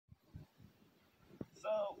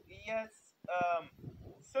So yes,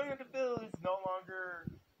 Sonya Deville is no longer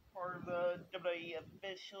part of the WWE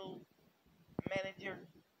official manager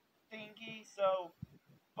thingy. So,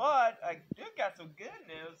 but I do got some good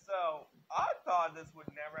news. So I thought this would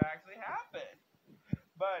never actually happen,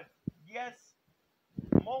 but yes,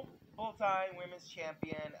 multiple time women's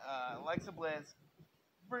champion Alexa Bliss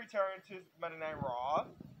returned to Monday Night Raw,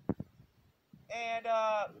 and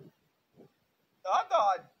I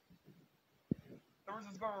thought they were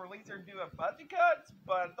just going to release her and do a budget cuts,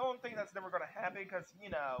 but I don't think that's never going to happen because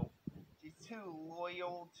she's too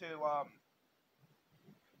loyal to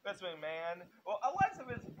Vince McMahon. Well, Alexa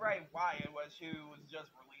Bliss Bray Wyatt was who was just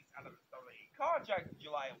released out of the WWE contract in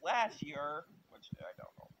July of last year, which I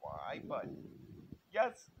don't know why, but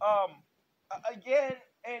yes, again,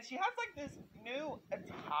 and she has like this new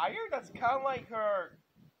attire that's kind of like her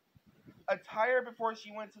attire before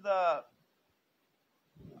she went to the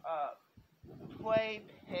uh, play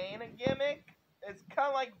pain gimmick. It's kind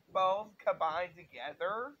of like both combined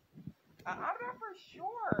together. I'm not for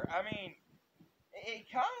sure. I mean, it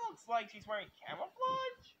kind of looks like she's wearing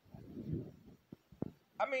camouflage.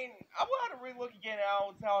 I mean, I will have to relook again and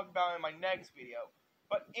I'll talk about it in my next video.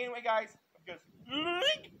 But anyway, guys, just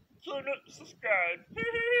like, subscribe.